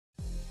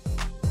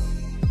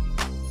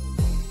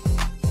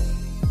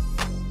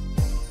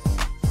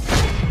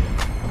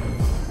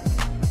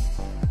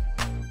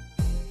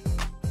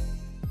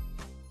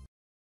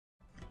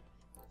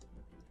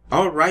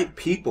Alright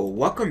people,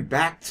 welcome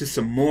back to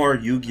some more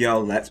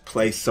Yu-Gi-Oh! Let's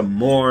Play, some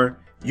more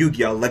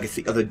Yu-Gi-Oh!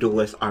 Legacy of the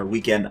Duelist, our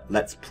weekend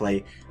Let's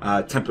Play,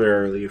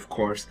 temporarily of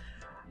course.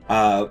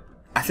 I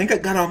think I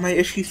got all my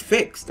issues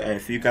fixed.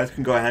 If you guys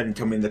can go ahead and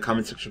tell me in the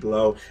comment section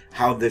below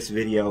how this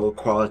video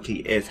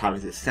quality is, how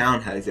does it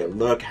sound, how does it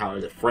look, how are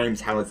the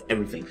frames, how is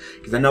everything.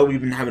 Because I know we've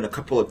been having a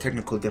couple of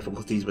technical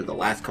difficulties with the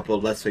last couple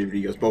of Let's Play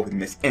videos, both in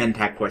this and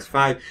Tag Quest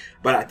 5,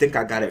 but I think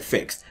I got it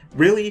fixed.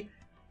 Really?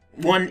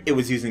 One, it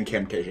was using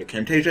Camtasia.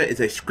 Camtasia is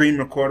a screen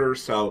recorder,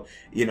 so,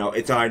 you know,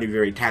 it's already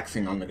very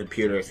taxing on the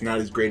computer. It's not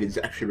as great as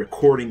actually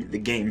recording the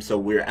game, so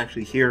we're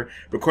actually here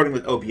recording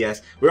with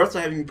OBS. We're also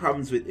having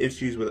problems with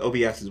issues with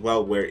OBS as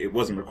well, where it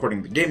wasn't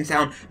recording the game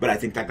sound, but I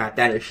think I got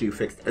that issue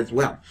fixed as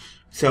well.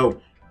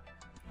 So,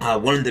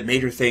 one of the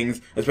major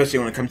things, especially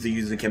when it comes to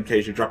using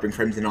Camtasia, dropping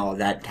frames and all of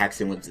that,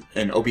 taxing with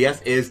an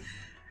OBS, is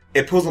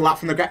it pulls a lot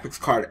from the graphics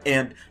card.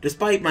 And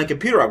despite my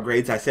computer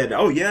upgrades, I said,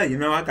 oh yeah, you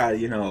know, I got,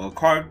 you know, a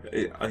card,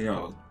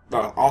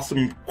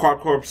 awesome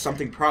quad-core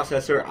something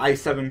processor,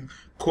 i7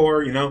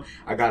 core, you know,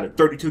 I got a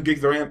 32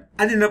 gigs of RAM.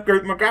 I didn't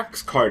upgrade my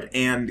graphics card,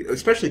 and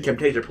especially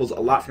Camtasia pulls a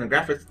lot from the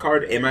graphics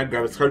card, and my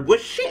graphics card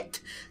was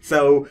shit.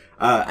 So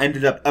I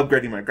ended up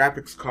upgrading my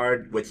graphics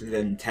card, which didn't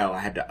entail I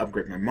had to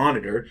upgrade my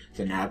monitor.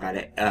 So now I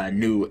got a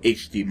new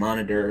HD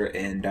monitor,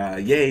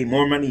 and yay,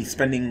 more money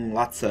spending,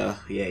 lots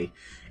of yay.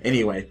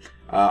 Anyway,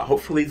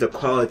 hopefully the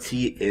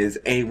quality is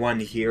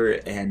A1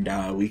 here,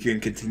 and we can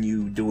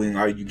continue doing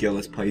our Yu-Gi-Oh!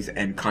 Let's Plays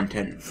and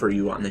content for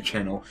you on the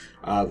channel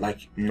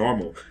like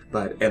normal.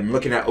 But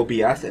looking at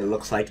OBS, it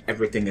looks like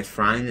everything is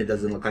fine. It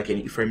doesn't look like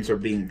any frames are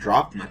being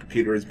dropped. My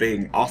computer is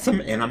being awesome,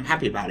 and I'm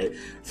happy about it.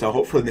 So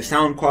hopefully the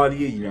sound quality,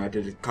 you know, I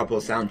did a couple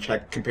of sound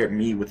checks, compared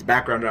me with the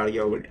background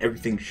audio, and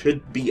everything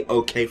should be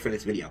okay for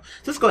this video.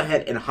 So let's go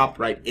ahead and hop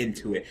right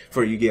into it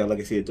for Yu-Gi-Oh!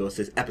 Legacy of the Duelist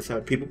this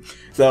episode, people.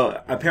 So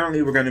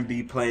apparently we're going to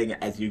be playing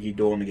as Yugi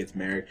dueling against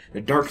Merrick.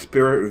 The Dark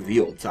Spirit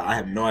revealed, so I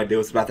have no idea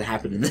what's about to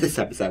happen in this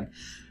episode.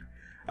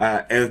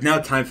 It is now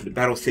time for the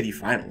Battle City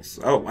Finals.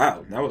 Oh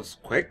wow, that was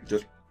quick.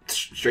 Just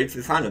straight to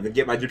the final. Then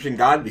get my Egyptian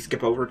God, we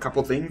skip over a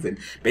couple things, and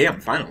bam,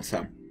 final.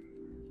 So,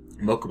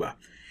 Mokuba.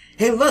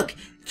 Hey look,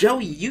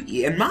 Joey,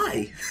 Yugi, and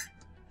Mai.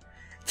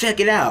 Check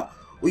it out.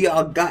 We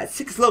all got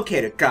 6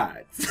 locator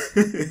cards.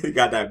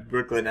 Got that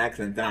Brooklyn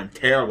accent that I'm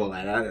terrible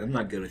at. I'm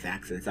not good with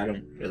accents. I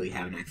don't really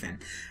have an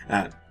accent.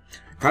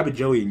 Kaiba,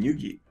 Joey, and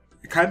Yugi.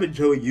 Kaiba,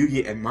 Joey,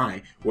 Yugi, and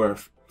Mai were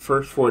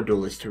first 4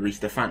 duelists to reach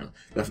the final.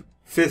 The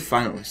 5th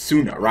finalist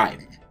soon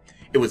arrived.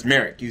 It was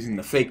Merrick, using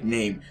the fake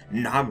name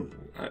Namu.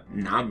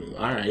 Namu,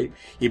 alright.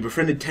 He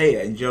befriended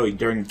Taya and Joey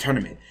during the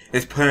tournament.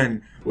 His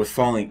plan was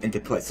falling into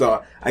place.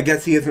 So, I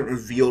guess he hasn't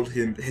revealed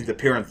his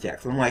appearance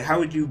yet. So I'm like, how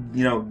would you,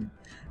 you know,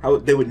 how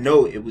they would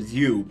know it was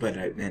you? But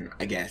then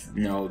I guess,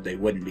 no, they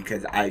wouldn't,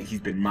 because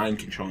he's been mind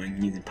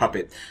controlling, using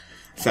puppet.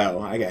 So,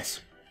 I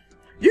guess.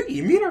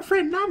 Yugi, meet our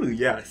friend Namu.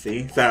 Yeah,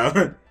 see?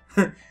 So,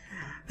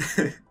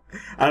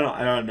 I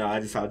don't know.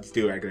 I'll just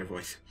do a regular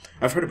voice.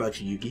 I've heard about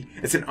you, Yugi.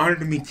 It's an honor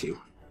to meet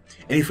you.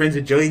 Any friends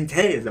with Joey and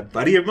Tay is a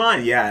buddy of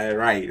mine. Yeah,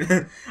 right.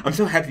 I'm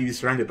so happy to be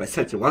surrounded by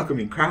such a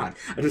welcoming crowd.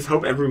 I just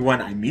hope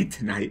everyone I meet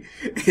tonight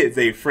is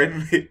as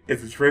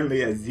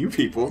friendly as you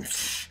people.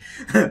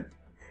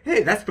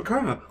 Hey, that's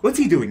Bakara. What's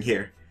he doing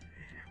here?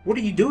 What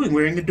are you doing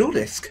wearing a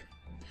Duelist?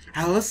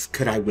 How else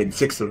could I win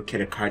 6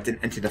 locator cards and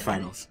enter the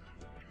finals?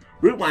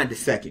 Rewind a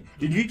second.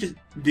 Did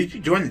you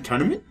join the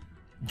tournament?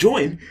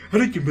 Join? How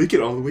did you make it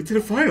all the way to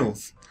the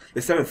finals?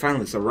 The 7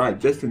 finalists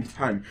arrived just in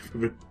time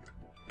for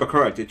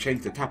Bakara to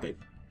change the topic.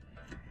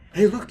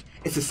 Hey look,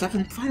 it's the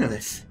 7th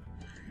finalist.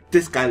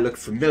 This guy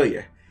looks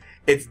familiar.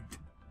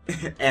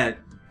 And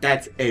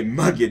that's a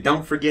Mugya,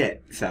 don't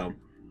forget. So,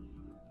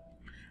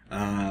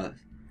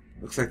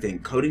 looks like the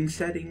encoding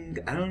setting,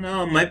 I don't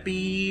know, might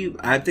be,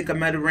 I think I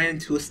might have ran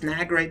into a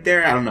snag right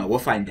there. I don't know, we'll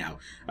find out.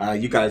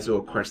 You guys will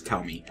of course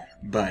tell me.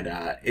 But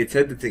it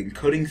said that the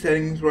encoding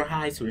settings were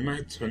high, so we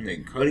might turn the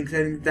encoding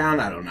settings down,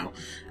 I don't know.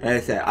 Like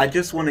I said, I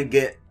just want to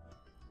get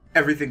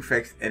everything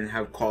fixed and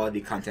have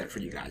quality content for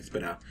you guys.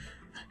 But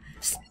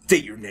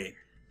state your name.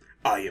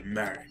 I am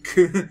Merrick.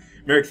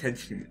 Merrick's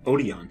henchman,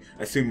 Odeon,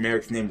 assumed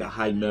Merrick's name to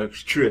hide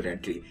Merrick's true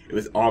identity. It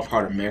was all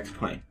part of Merrick's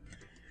plan.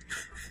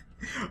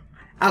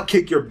 I'll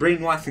kick your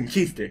brainwashing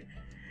keister.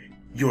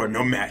 You are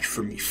no match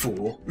for me,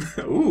 fool.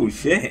 Ooh,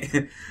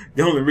 shit.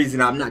 The only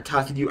reason I'm not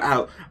tossing you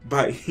out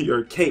by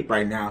your cape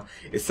right now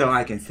is so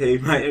I can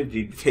save my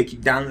energy to take you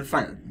down to the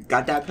final.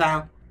 Got that,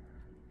 pal?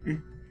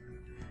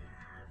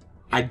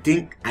 I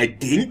dink.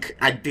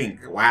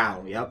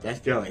 Wow, yep,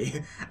 that's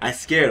Joey. I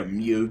scared him,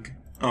 Yug.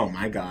 Oh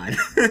my god.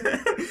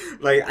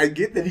 Like, I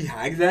get that he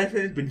has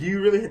accent, but do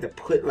you really have to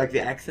put, like, the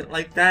accent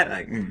like that?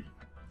 Like,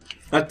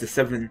 After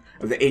 7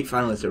 of the 8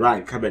 finalists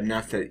arrived, Kaiba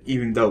announced that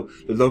even though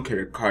the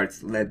locator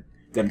cards led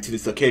them to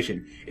this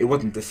location, it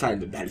wasn't decided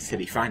the Battle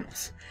City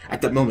Finals.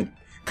 At that moment,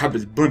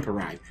 Kaiba's blimp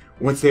arrived.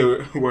 Once they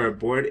were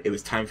aboard, it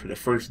was time for the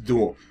first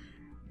duel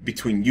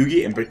between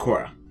Yugi and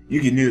Bakura.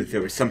 Yugi knew that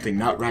there was something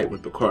not right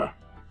with Bakura.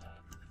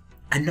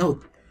 I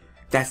know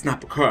that's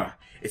not Bakura.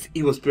 It's the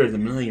evil spirit of the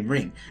Millennium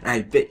Ring, and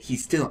I bet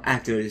he's still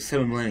after the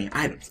 7 Millennium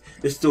items.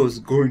 This duel is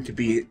going to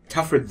be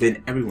tougher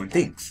than everyone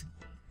thinks.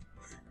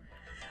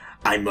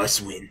 I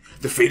must win.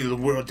 The fate of the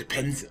world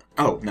depends...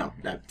 Oh, no.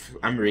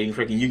 I'm reading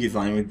freaking Yugi's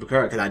line with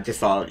Bakura because I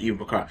just saw you,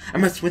 Bakura. I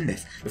must win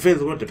this. The fate of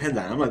the world depends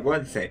on it. I'm like,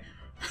 what to say?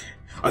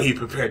 Are you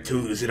prepared to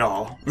lose it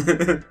all?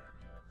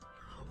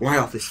 Why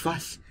all this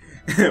fuss?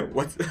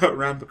 What's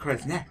around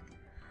Bakura's neck?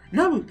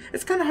 No,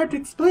 it's kind of hard to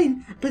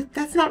explain, but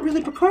that's not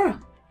really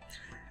Bakura.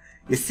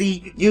 You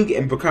see, Yugi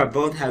and Bakura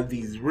both have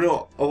these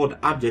real old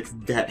objects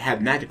that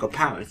have magical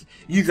powers.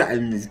 Yugi's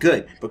item is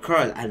good,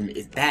 Bakura's item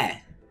is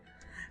bad.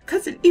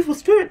 Because an evil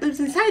spirit lives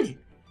inside it.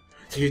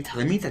 So you're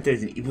telling me that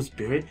there's an evil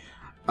spirit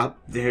up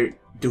there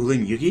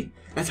dueling Yugi?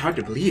 That's hard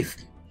to believe.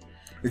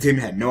 The team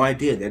had no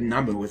idea that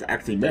Namba was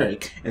actually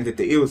Merrick, and that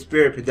the evil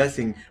spirit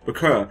possessing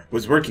Bakura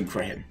was working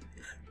for him.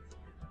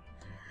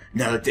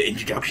 Now that the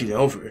introduction is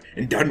over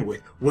and done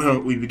with, why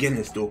don't we begin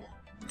this duel?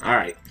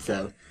 Alright,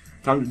 so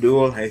time to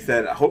duel. Like I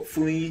said,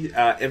 hopefully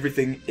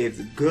everything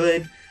is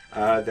good.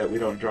 That we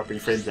don't drop any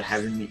frames or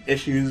have any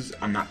issues.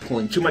 I'm not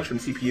pulling too much from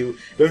CPU.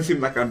 It doesn't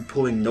seem like I'm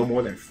pulling no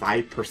more than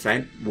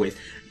 5% with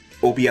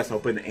OBS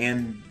open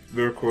and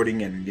the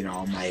recording and, you know,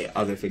 all my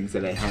other things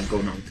that I have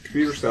going on with the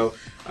computer. So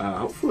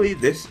hopefully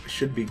this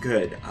should be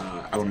good.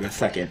 I want to go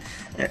second.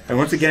 And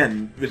once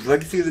again, with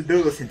Legacy of the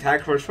Duelist and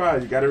Tag Force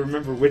 5, you got to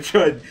remember which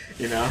one,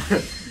 you know,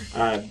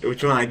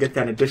 which one I get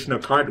that additional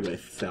card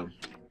with. So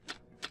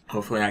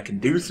hopefully I can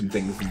do some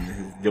things in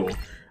this duel.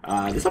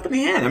 This up in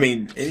the hand. I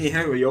mean, any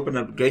hand where you open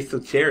up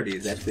Graceful Charity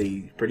is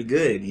actually pretty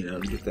good, you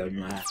know, get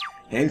some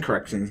hand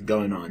corrections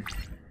going on.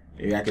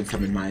 Maybe I can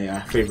summon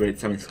my favorite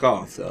Summon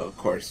Skull. So, of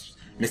course,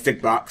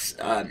 Mystic Box.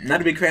 Not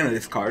a big fan of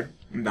this card.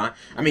 I'm not.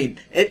 I mean,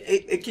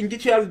 it can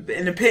get you out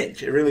in a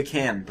pinch. It really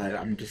can, but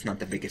I'm just not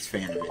the biggest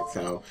fan of it.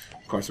 So,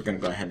 of course, we're going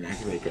to go ahead and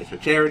activate Graceful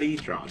Charity.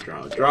 Draw,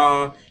 draw,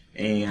 draw.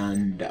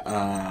 And,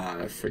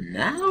 for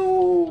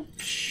now...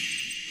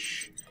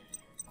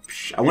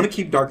 I want to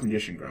keep Dark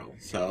Magician Girl.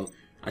 So...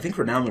 I think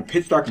for now I'm going to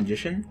pitch Dark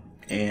Magician,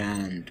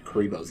 and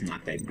Karibo's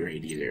not that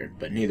great either,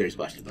 but neither is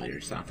Busted Later,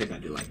 so I think I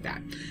do like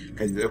that.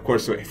 Because, of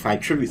course, if I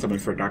tribute someone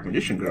for Dark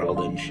Magician Girl,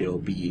 then she'll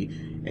be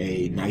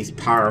a nice,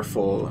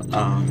 powerful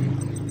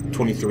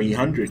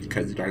 2300,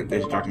 because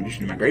there's Dark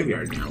Magician in my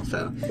graveyard now,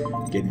 so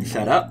getting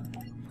set up.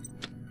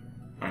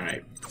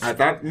 Alright. I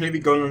thought maybe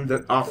going on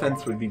the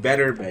offense would be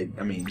better, but,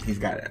 I mean, he's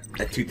got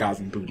a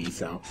 2000 booty,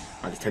 so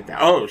I'll just take that.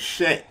 Oh,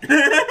 shit!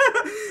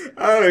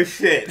 Oh,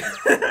 shit!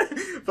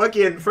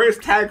 Fucking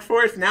first Tag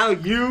Force, now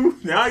you,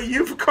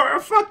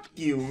 Bakura, fuck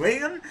you,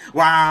 man!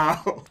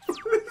 Wow!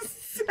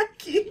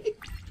 Sacky!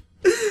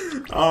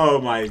 Oh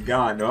my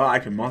god, well, I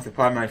can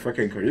multiply my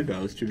freaking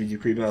Karibos, tribute to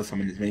Karibos,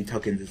 summon as many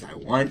tokens as I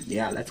want.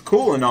 Yeah, that's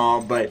cool and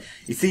all, but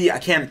you see, I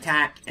can't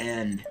attack,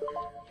 and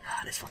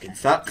this fucking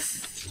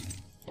sucks.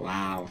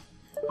 Wow.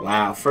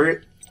 Wow,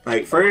 first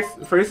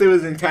it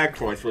was in Tag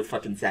Force with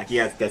fucking Sacky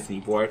ass Destiny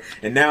board,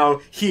 and now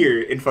here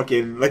in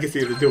fucking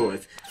Legacy of the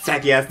Duelist,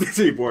 Sacky ass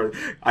Destiny board.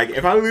 Like,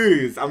 if I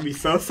lose, I'm gonna be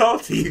so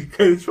salty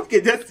because it's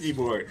fucking Destiny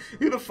board.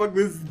 Who the fuck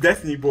was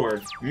Destiny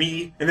board?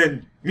 Me, and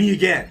then me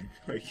again.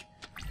 Like,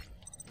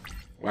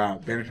 wow,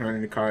 banish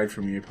running the card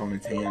from your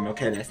opponent's hand.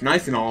 Okay, that's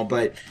nice and all,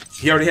 but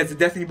he already has the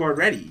Destiny board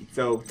ready.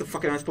 So what the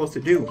fuck am I supposed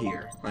to do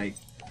here? Like,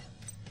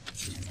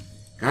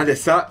 God,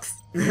 this sucks.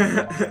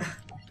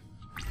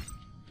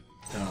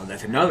 So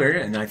that's another,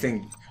 and I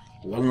think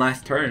one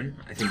last turn.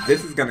 I think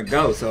this is gonna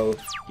go. So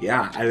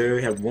yeah, I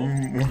literally have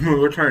one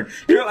more turn.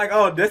 You're like,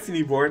 oh,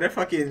 Destiny board, that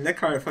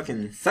card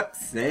fucking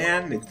sucks,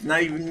 man. It's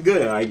not even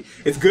good. Like,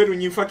 it's good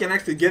when you fucking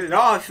actually get it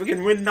off. You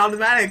fucking win it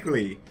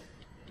automatically.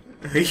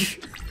 Like,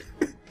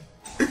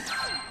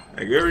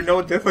 you ever know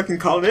what they fucking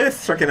call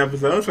this fucking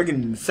episode?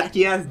 Fucking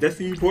Sacky ass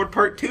Destiny board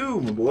part 2,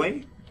 my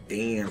boy.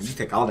 Damn, you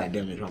take all that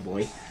damage, my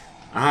boy.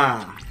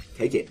 Ah,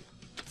 take it.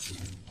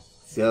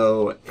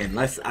 So,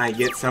 unless I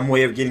get some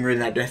way of getting rid of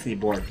that Destiny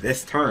board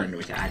this turn,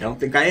 which I don't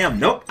think I am.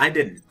 Nope, I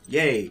didn't.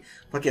 Yay.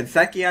 Fucking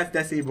Sacky ass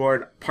Destiny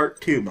board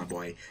part 2, my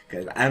boy.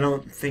 Because I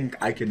don't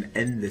think I can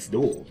end this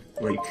duel.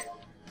 Like,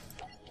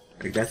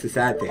 that's the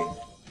sad thing.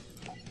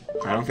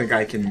 I don't think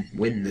I can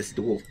win this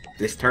duel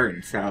this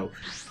turn. So,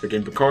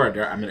 freaking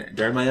Bakura,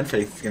 during my end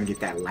phase, is going to get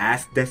that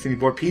last Destiny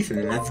board piece, and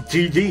then that's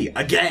GG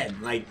again.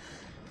 Like,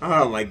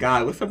 oh my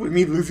god, what's up with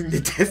me losing the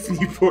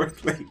Destiny board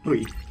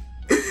lately?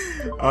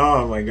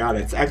 Oh my god,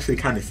 it's actually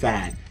kind of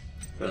sad.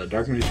 So,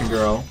 Dark Magician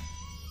Girl.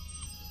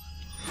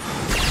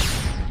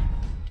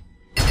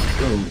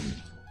 Boom.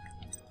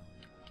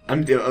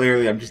 I'm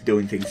just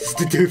doing things just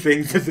to do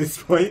things at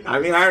this point. I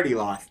mean, I already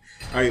lost.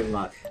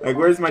 Like,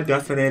 where's my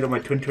Dust Tornado, my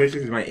Twin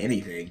Twisters, my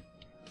anything?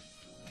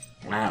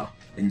 Wow.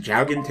 And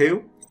Jowgen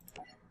too?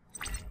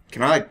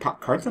 Can I, like,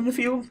 pop cards on the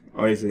field?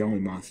 Or is it only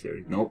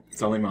monsters? Nope,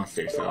 it's only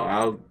monsters. So,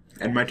 I'll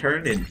end my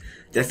turn and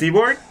Destiny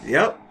board?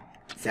 Yep.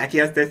 Sacky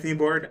has Destiny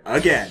board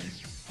again.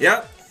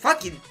 Yep.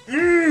 Fucking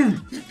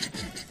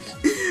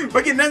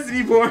fucking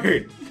Destiny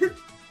board.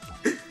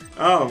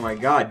 Oh my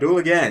god. Duel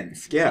again.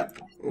 Skip.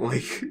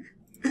 Like,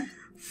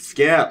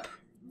 skip.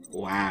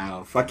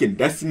 Wow. Fucking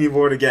Destiny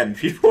board again,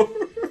 people.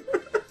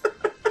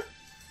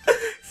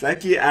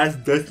 Sacky as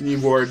Destiny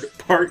board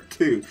part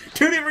 2.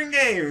 2 different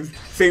games,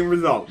 same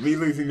result. Me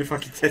losing the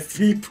fucking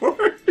Destiny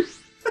board.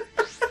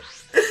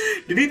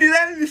 Did he do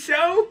that in the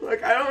show?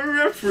 Like, I don't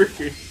remember.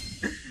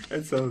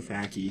 That's so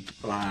Sacky.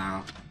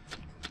 Wow.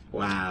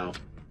 Wow.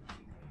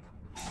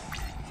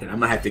 Shit, I'm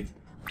gonna have to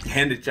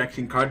hand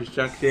destruction, card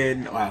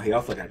destruction. Wow, he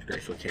also got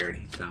graceful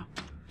charity, so.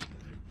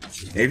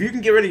 If you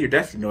can get rid of your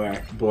Destiny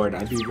board,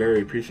 I'd be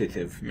very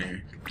appreciative,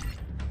 man.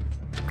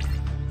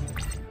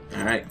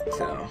 Alright,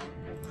 so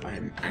go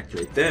ahead and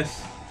activate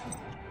this.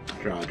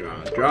 Draw,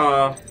 draw,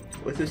 draw.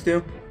 What's this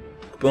do?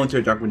 Go into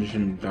a dark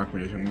magician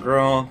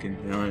girl. Can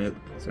feel it.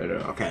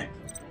 Okay.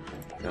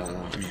 So,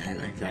 I mean,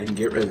 I can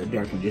get rid of the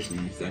dark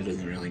magicians. That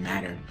doesn't really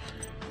matter.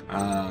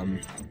 I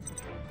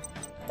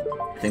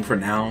think for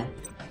now,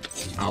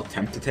 I'll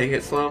attempt to take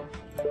it slow.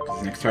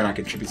 Because next turn I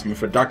can tribute someone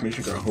for Dark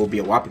Magician Girl, who will be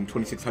a whopping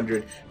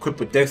 2600. Equipped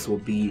with this will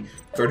be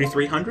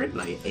 3300.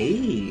 Like,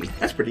 hey,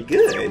 that's pretty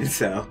good.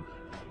 So,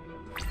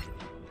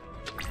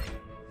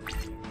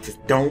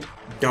 just don't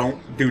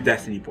do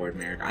Destiny board,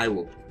 Merrick. I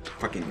will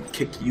fucking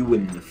kick you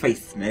in the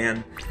face,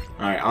 man.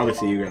 Alright,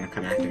 obviously you're gonna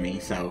come after me,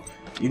 so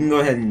you can go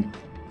ahead and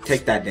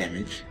take that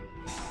damage.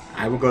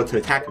 I will go to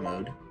attack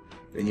mode.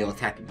 Then you'll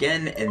attack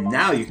again, and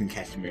now you can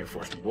catch the Mirror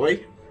Force, my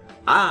boy.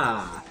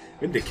 Ah,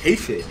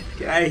 vindication.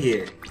 Get out of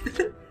here.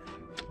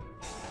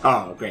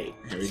 Oh, great.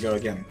 Here we go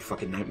again.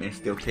 Fucking Nightmare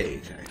Steel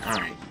Cage.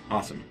 Alright,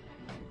 awesome.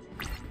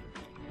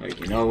 Like,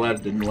 you know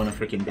what? Didn't want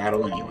to freaking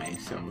battle anyway,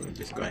 so we'll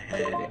just go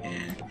ahead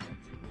and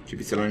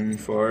tribute someone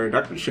for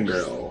Dark Magician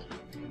Girl.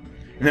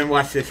 And then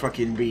watch this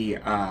fucking be,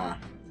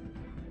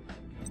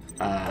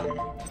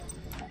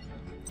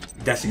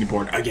 Destiny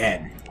board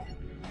again.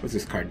 What's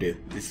this card do?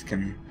 This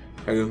can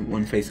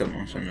one face up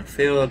monster on the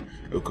field.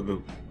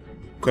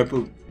 Equip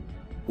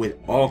with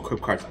all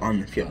equipped cards on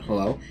the field.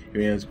 Hello?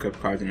 You're able to equip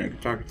cards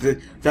and targets. So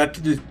I have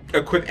to just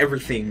equip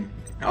everything.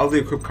 All the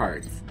equipped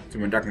cards. So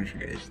my Dark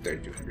Magician is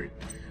 3200.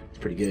 It's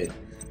pretty good.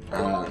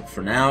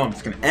 For now, I'm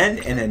just gonna end,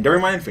 and then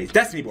during my end phase,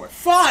 Destiny board.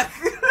 Fuck!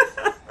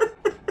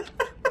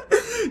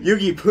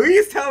 Yugi,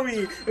 please tell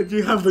me that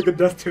you have like a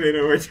Dust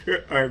Tornado or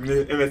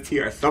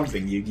MST or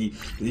something, Yugi.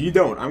 If you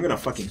don't, I'm gonna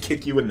fucking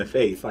kick you in the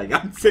face. Like,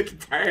 I'm sick and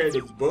tired of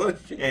this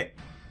bullshit.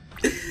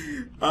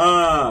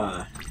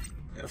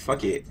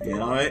 Fuck it. You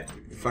know what?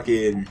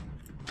 Fucking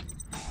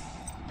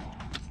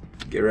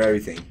get rid of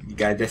everything. You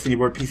got a Destiny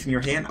board piece in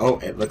your hand? Oh,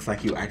 it looks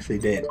like you actually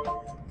did.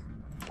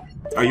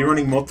 Are you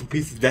running multiple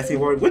pieces of Destiny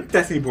board? What's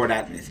Destiny board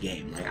at in this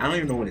game? Like, I don't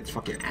even know what it's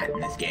fucking at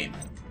in this game.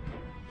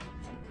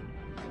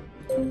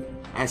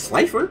 I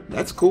Slifer,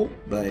 that's cool,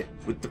 but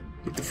what the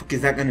fuck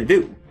is that gonna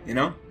do? You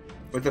know?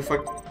 What the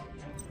fuck?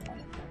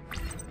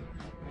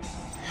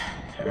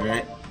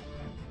 Alright.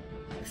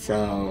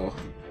 So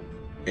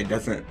it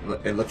doesn't,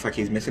 it looks like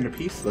he's missing a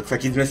piece. Looks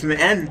like he's missing the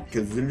N,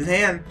 because it's in his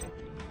hand.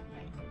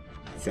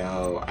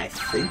 So I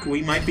think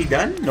we might be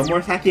done. No more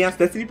Sacky ass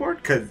Destiny board,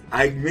 because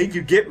I made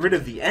you get rid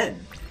of the N.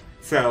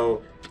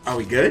 So, are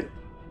we good?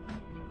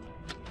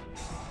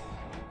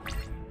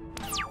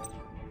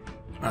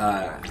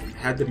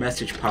 Had the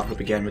message pop up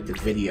again with the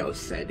video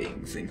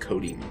settings and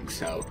coding,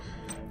 so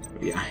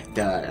yeah,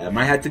 I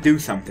might have to do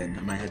something. I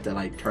might have to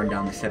like turn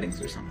down the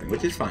settings or something,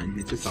 which is fine.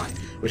 It's just fine.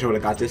 Wish I would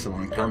have got this a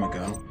long time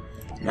ago.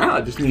 Now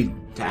I just need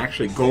to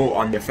actually go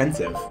on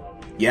defensive.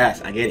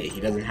 Yes, I get it.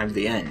 He doesn't have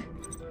the N.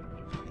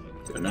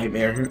 So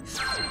Nightmare.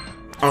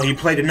 Oh, he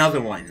played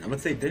another one. I would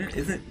say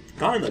isn't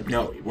gone? Like,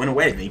 no, he went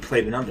away and he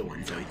played another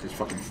one, so he's just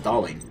fucking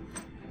stalling.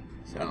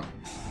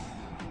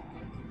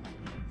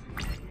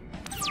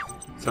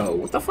 So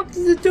what the fuck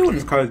does it do? And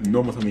this card is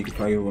normal time you can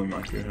target one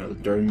monster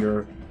during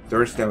your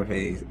third step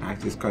phase.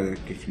 After this card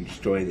can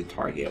destroy the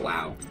target.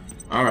 Wow.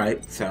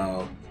 Alright,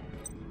 so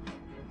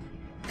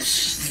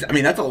I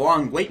mean that's a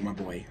long wait, my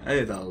boy. That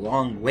is a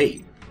long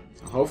wait.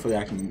 So hopefully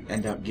I can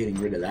end up getting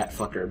rid of that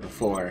fucker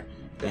before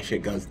that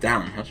shit goes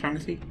down. How strong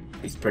is he?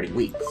 He's pretty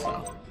weak,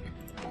 so.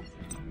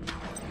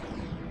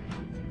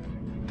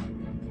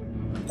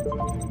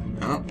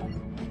 Oh.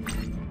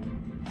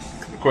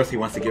 Of course he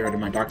wants to get rid of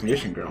my Dark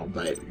Magician Girl,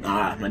 but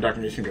my Dark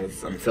Magician Girl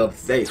is unfilled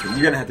today, so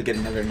you're gonna have to get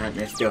another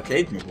Nightmare Steel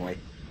Cage, my boy.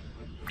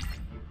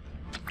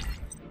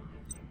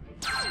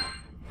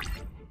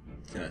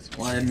 So that's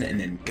one, and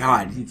then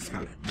God, he's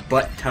got a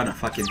butt ton of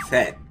fucking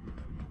set.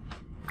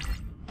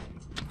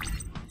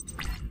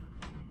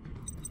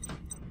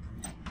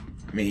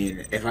 I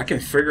mean, if I can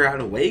figure out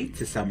a way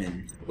to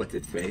summon what's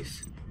its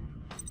face,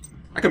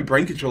 I can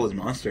brain control his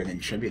monster and then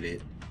tribute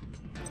it.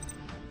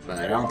 But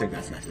I don't think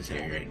that's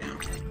necessary right now.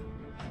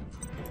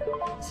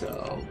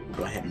 So,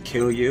 go ahead and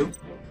kill you.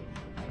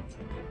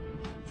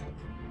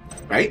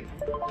 Right?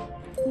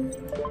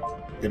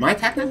 Did my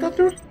attack not go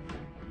through?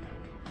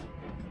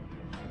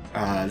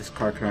 This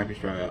card cannot be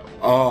destroyed.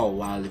 Oh,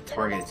 wow, the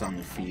target is on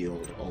the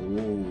field.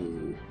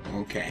 Oh,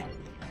 okay.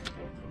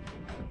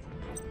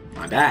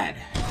 My bad.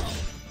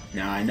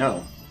 Now I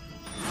know.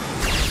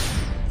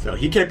 So,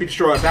 he can't be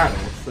destroyed at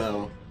battle,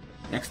 so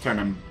next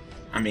turn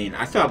I mean,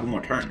 I still have one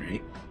more turn,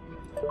 right?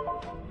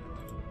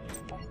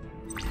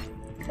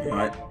 You know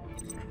what?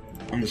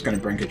 I'm just gonna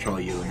brain control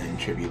you and then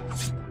tribute.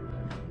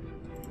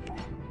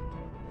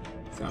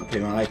 So I'll pay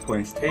my life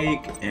points, take,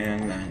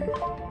 and then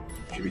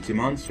tribute 2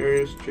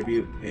 monsters,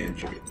 tribute, and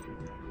tribute.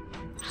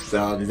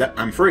 So does that,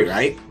 I'm free,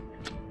 right?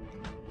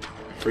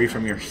 Free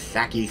from your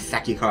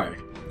Sacky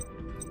card.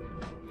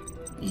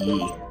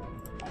 Yee.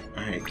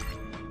 Alright.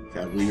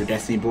 So your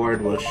Destiny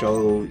board will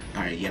show...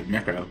 Alright, you have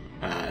Necro.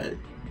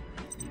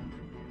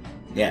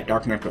 Yeah,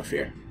 Dark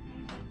Necrosphere.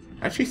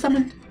 Actually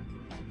summoned?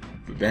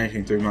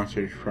 Banishing 3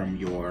 monsters from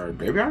your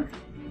graveyard?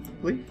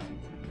 I believe.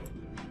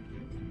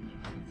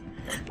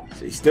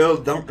 So you still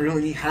don't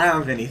really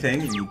have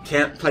anything, and you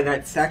can't play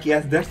that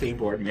Sacky-ass Destiny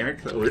board, Merrick.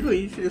 So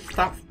really, you should just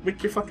stop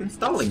with your fucking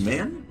stalling,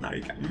 man.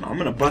 Like, I'm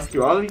gonna bust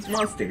through all these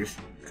monsters.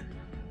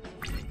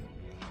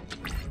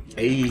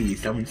 Hey,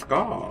 summon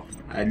Skull.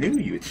 I knew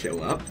you would show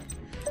up.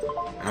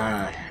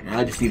 Now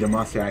I just need a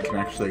monster I can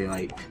actually,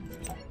 like,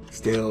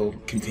 still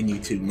continue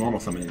to normal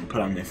summon and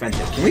put on the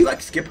offensive. Can we,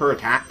 like, skip her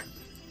attack?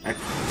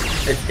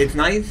 It's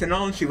nice and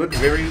all, and she looks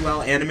very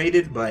well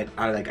animated, but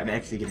I'm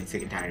actually getting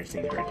sick and tired of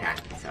seeing her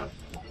attack, so.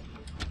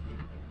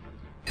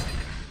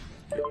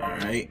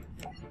 Alright.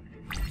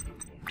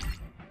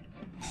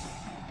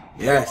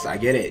 Yes, I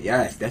get it.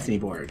 Yes, Destiny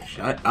board.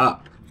 Shut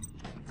up.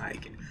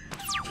 Like,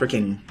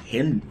 freaking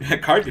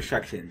card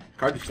destruction.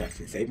 Card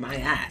destruction. Save my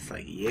ass.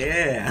 Like,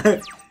 yeah.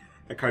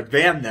 That card's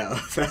banned, though.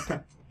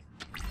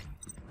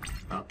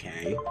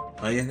 Okay.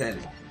 Like I said,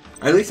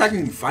 at least I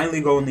can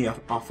finally go in the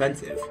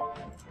offensive.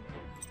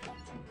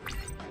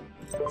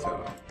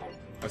 So,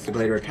 what's the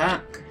Blader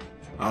attack?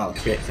 Oh,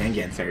 shit.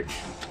 Sangan search.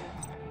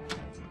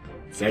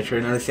 Search for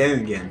another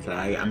Sangan. So,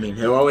 I mean,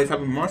 he'll always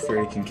have a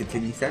monster he can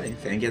continue setting.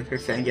 Sangan for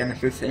Sangan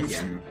for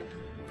Sangan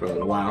for a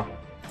little while.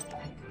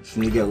 Just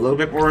need to get a little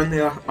bit more in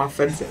the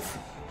offensive.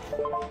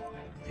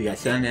 So you got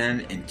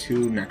Sangan and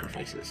 2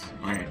 Necrofaces.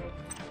 Alright.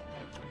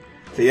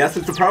 So that's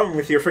what's the problem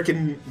with your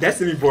freaking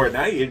Destiny board.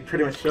 Now you're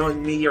pretty much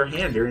showing me your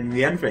hand during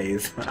the end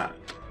phase.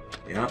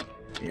 Yep.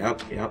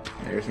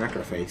 There's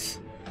Necroface.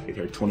 With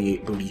her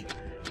 28 booty.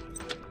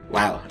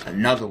 Wow,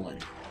 another one.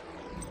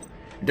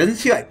 Doesn't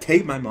she, like,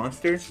 take my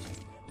monsters?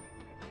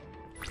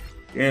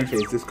 The end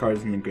phase, this card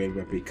is in the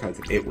graveyard because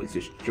it was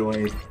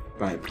destroyed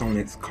by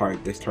opponent's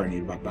card this turn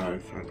needed by battle.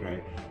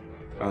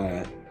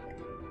 Okay.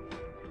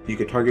 You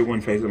could target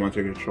one phase of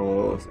monster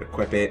controls,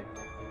 equip it,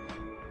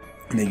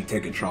 and then you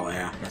take control.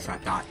 Yeah, that's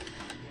what I thought.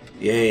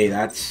 Yay,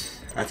 that's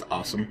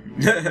awesome.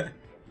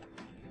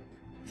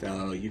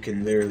 So you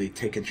can literally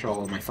take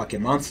control of my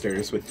fucking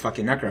monsters with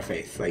fucking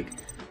Necroface. Like,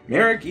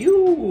 Merrick,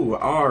 you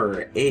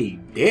are a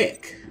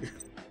dick.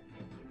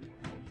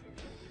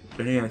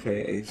 Turning on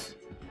phase.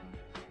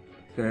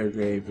 Center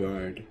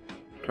graveyard.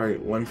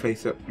 Target one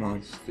face-up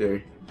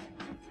monster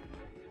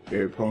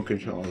your opponent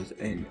controls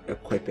and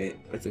equip it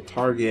with a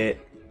target.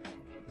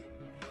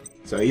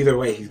 So either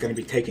way, he's gonna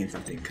be taking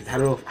something. Cause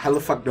how the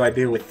fuck do I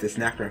deal with this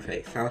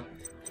Necroface, huh?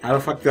 How the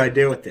fuck do I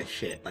deal with this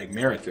shit? Like,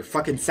 Merrick, you're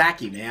fucking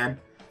Sacky, man.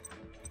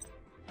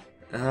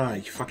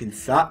 You fucking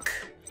suck.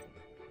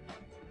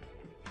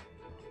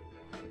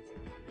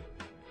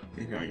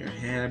 You got your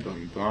hand, blah,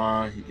 blah,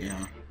 blah,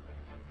 yeah.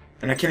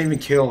 And I can't even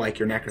kill, like,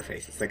 your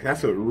Necroface. It's like,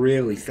 that's what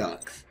really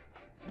sucks.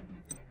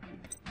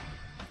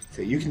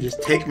 So you can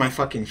just take my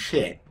fucking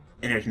shit,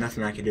 and there's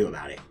nothing I can do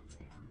about it.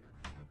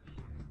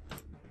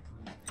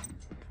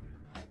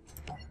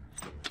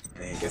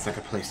 I guess I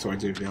could play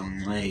Swords of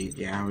Villain late.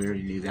 Yeah, we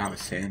already knew that was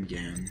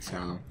Sangan,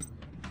 so...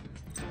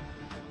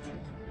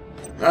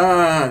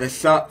 this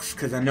sucks,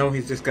 because I know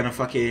he's just gonna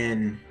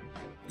fucking...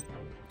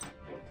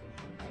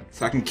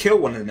 So I can kill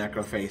one of the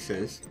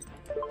Necrofaces.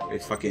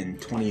 It's fucking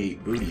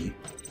 28 booty.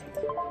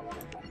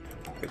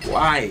 Like,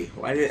 why?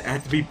 Why did it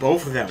have to be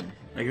both of them?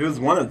 Like, it was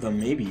one of them,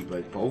 maybe,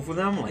 but both of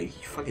them? Like,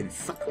 you fucking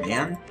suck,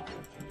 man.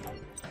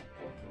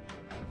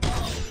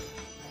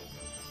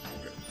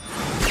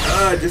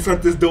 I just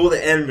want this duel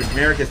to end, but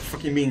America's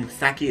fucking being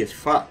Sacky as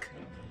fuck.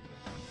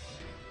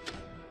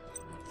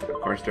 So,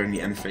 of course, during the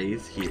end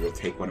phase, he will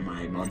take one of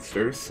my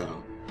monsters,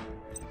 so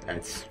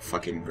that's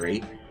fucking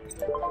great.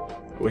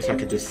 I wish I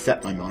could just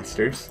set my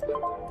monsters.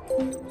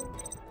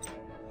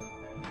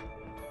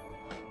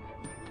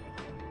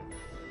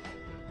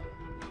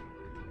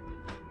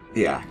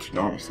 Yeah, to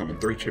normal summon.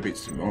 3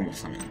 tributes to normal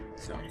summon,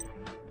 so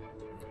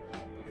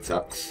it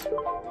sucks.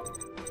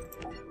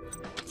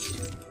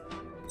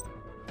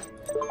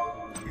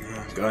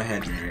 Go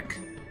ahead, Merrick.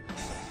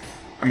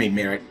 I mean,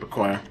 Merrick,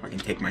 Bakura. I can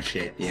take my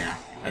shit. Yeah,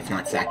 that's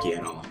not Sacky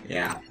at all.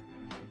 Yeah.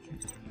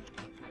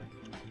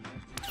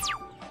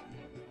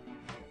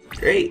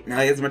 Great, now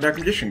he has my Dark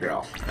Magician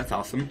Girl. That's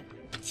awesome.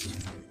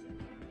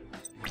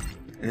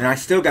 And then I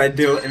still gotta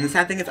deal, and the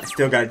sad thing is I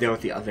still gotta deal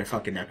with the other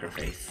fucking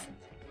Necroface.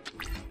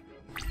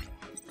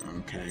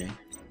 Okay.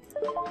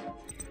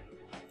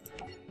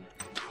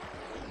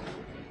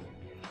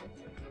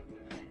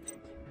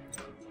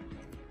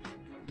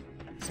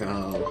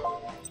 So...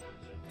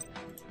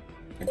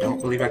 I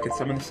don't believe I can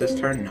summon this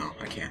turn? No,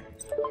 I can't.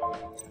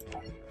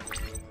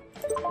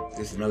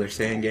 This is another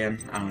Sangan.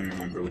 I don't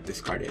remember what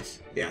this card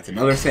is. Yeah, it's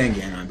another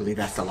Sangan. I believe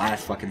that's the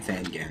last fucking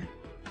Sangan.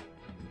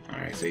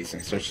 Alright, so he's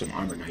gonna search some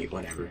Armor Knight,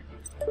 whatever.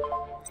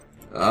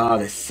 Oh,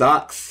 this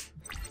sucks.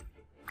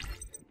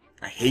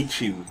 I hate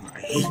you. I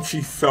hate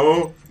you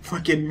so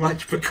fucking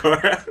much,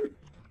 Bakura.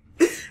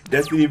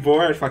 Destiny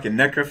board, fucking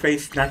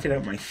Necroface snatching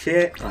up my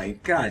shit.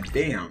 Like, god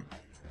damn.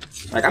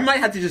 Like, I might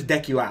have to just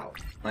deck you out.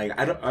 Like,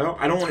 I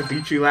don't want to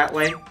beat you that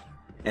way.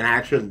 And I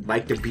actually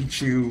like to beat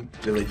you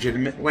the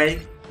legitimate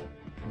way.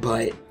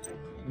 But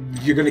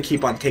you're gonna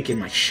keep on taking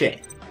my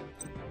shit.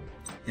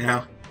 You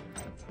know?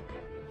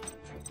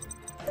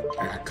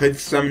 I could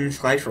summon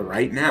Slifer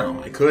right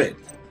now. I could.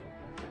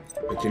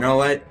 But you know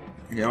what?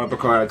 You know what,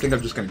 Bakura? I think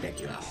I'm just gonna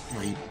deck you out.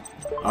 Like,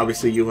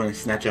 obviously you want to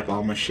snatch up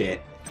all my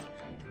shit.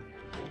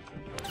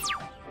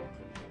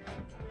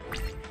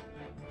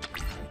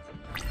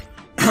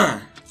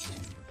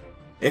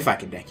 If I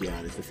can deck you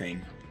out is the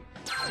thing.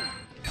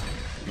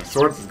 My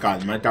swords is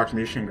gone. My Dark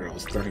Magician Girl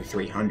is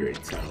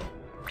 3,300, so...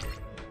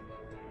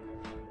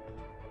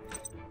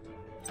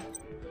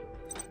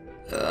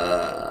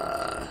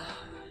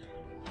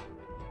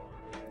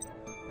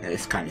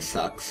 This kind of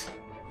sucks.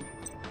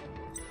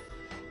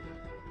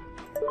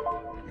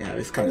 Yeah,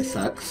 this kind of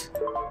sucks.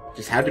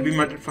 Just had to be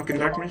my fucking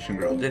Dark Magician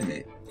Girl, didn't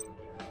it?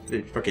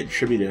 They fucking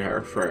attributed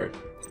her for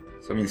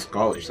summoning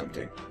Skull or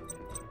something.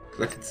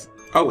 Cause I could...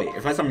 Oh wait,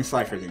 if I summon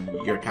Slifer, then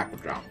your attack will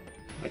drop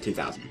by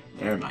 2,000.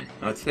 Never mind.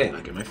 Let's say,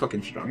 like, am I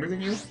fucking stronger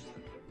than you?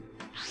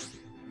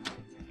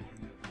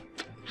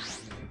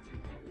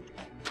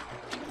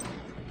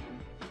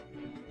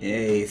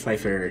 Yay,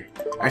 Slifer.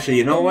 Actually,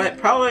 you know what?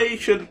 Probably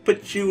should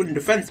put you in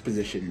defense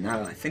position now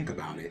that I think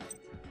about it.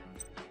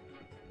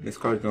 This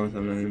card goes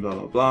something blah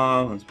blah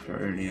blah. Once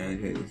per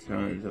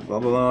blah blah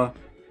blah.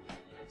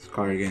 This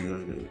card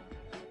again.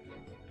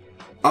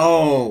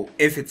 Oh,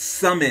 if it's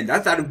summoned. I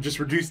thought it just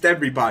reduced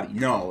everybody.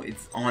 No,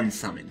 it's on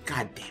summon.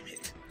 God damn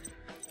it.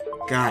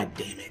 God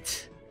damn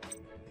it.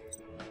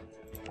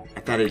 I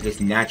thought it just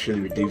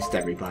naturally reduced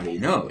everybody.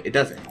 No, it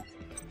doesn't.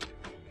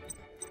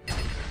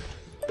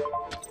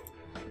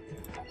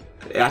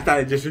 I thought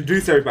it just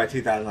reduced everybody by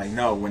 2,000. Like,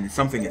 no, when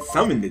something is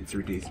summoned, it's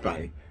reduced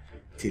by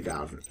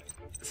 2,000.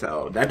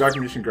 So, that Dark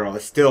Magician Girl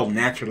is still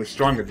naturally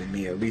stronger than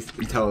me, at least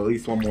until at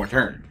least one more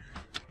turn.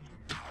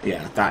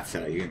 Yeah, I thought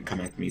so. You're gonna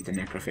come at me with the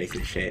Necroface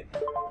and shit.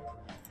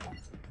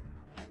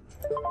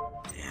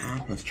 Yeah,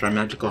 let's try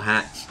Magical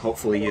Hats.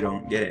 Hopefully you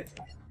don't get it.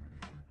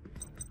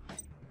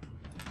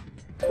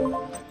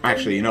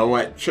 Actually, you know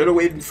what? Should have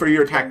waited for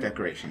your attack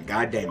decoration.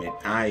 God damn it.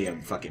 I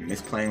am fucking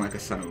misplaying like a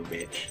son of a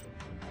bitch.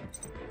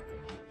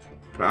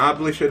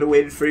 Probably should have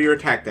waited for your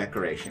attack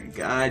decoration.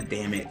 God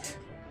damn it.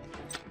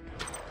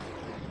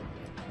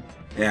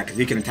 Yeah, because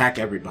he can attack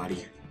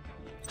everybody.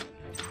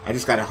 I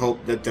just gotta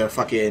hope that the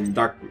fucking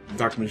Dark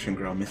Magician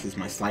Girl misses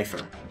my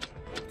Slifer.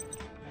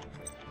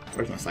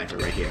 Where's my Slifer?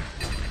 Right here.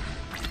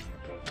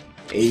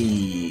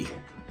 Ayy.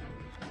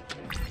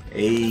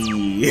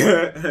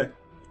 Ayy.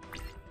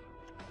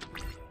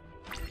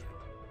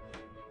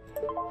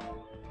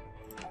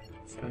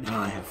 So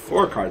now I have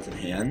 4 cards in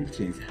hand, which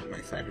means my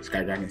Slifer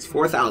Sky Dragon's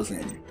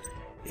 4,000.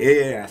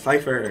 Yeah,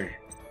 Slifer.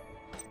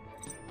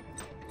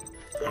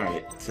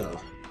 Alright, so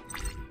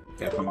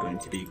definitely going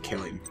to be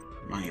killing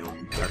my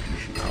own Dark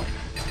Magician Girl.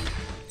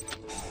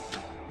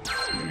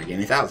 And then I gain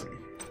 1,000.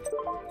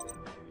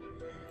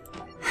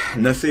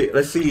 Let's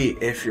see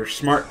if you're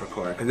smart,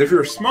 Bakura. Because if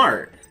you're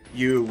smart,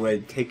 you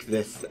would take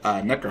this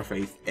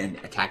Necroface and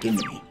attack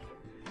into me.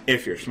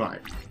 If you're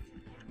smart.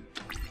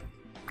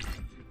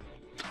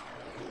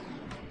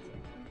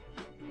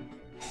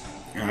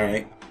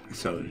 Alright,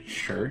 so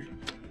sure.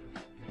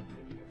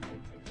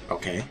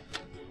 Okay.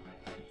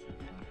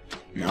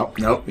 Nope.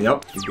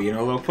 You're being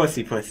a little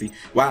pussy.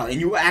 Wow, and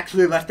you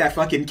actually left that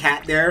fucking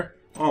cat there?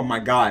 Oh my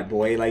god,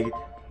 boy. Like,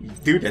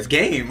 dude, that's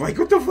game. Like,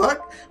 what the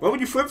fuck? Why would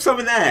you flip some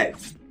of that?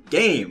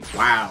 Game.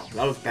 Wow,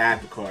 that was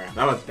bad, Bakura.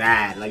 That was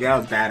bad. Like, that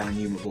was bad on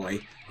you, my boy.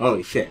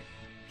 Holy shit.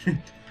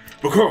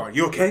 Bakura,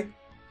 you okay?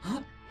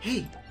 Huh?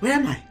 Hey, where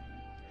am I?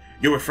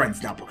 You were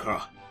friends now,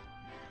 Bakura.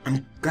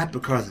 I'm glad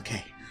Bakura's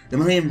okay. The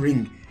Millennium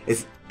Ring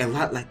is a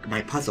lot like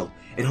my puzzle.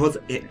 It holds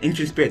an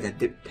ancient spirit that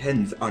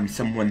depends on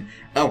someone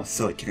else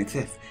so it can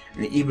exist.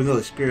 And even though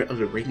the spirit of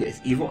the ring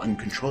is evil and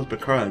controls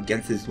Bakura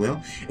against his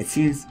will, it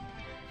seems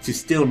to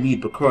still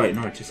need Bakura in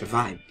order to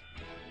survive.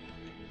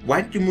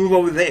 Why did you move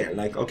over there?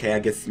 Like, okay, I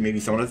guess maybe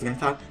someone else is gonna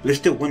talk. There's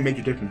still one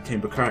major difference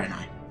between Bakura and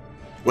I.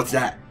 What's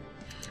that?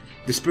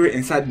 The spirit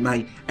inside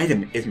my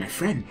item is my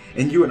friend,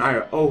 and you and I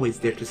are always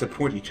there to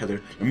support each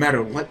other, no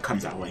matter what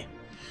comes our way.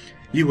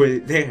 You were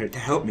there to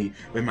help me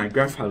when my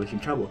grandfather was in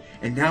trouble,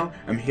 and now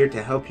I'm here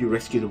to help you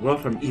rescue the world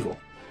from evil.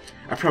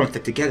 I promise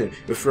that together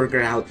we'll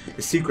figure out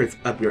the secrets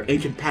of your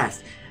ancient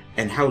past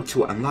and how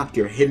to unlock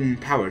your hidden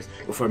powers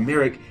before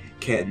Merrick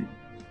can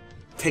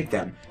take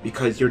them,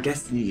 because your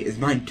destiny is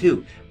mine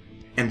too,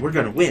 and we're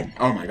gonna win.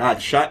 Oh my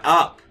god, shut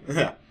up!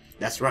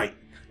 That's right.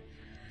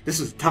 This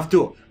was a tough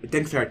duel, but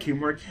thanks to our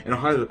teamwork and a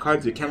heart of the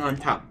cards, we came on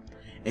top.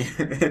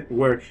 And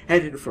we're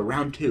headed for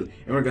round 2,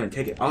 and we're gonna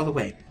take it all the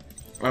way.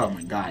 Oh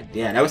my god,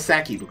 yeah, that was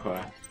Sacky,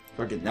 Bakura.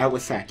 Fucking, that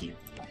was Sacky.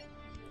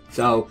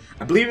 So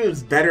I believe it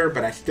was better,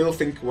 but I still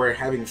think we're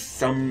having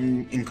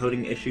some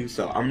encoding issues.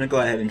 So I'm gonna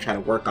go ahead and try to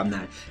work on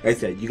that. Like I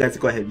said, you guys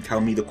go ahead and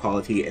tell me the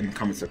quality in the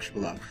comment section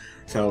below.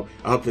 So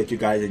I hope that you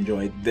guys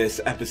enjoyed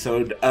this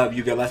episode of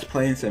Yu-Gi-Oh! Let's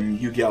Play some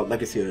Yu-Gi-Oh!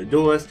 Legacy of the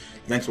Duelist.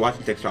 Thanks for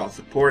watching. Thanks for all the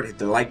support. Hit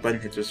the like button,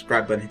 hit the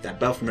subscribe button, hit that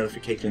bell for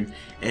notifications,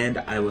 and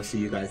I will see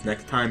you guys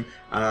next time.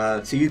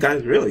 See you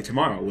guys really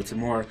tomorrow with some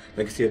more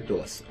Legacy of the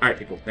Duelist. Alright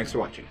people, thanks for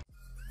watching.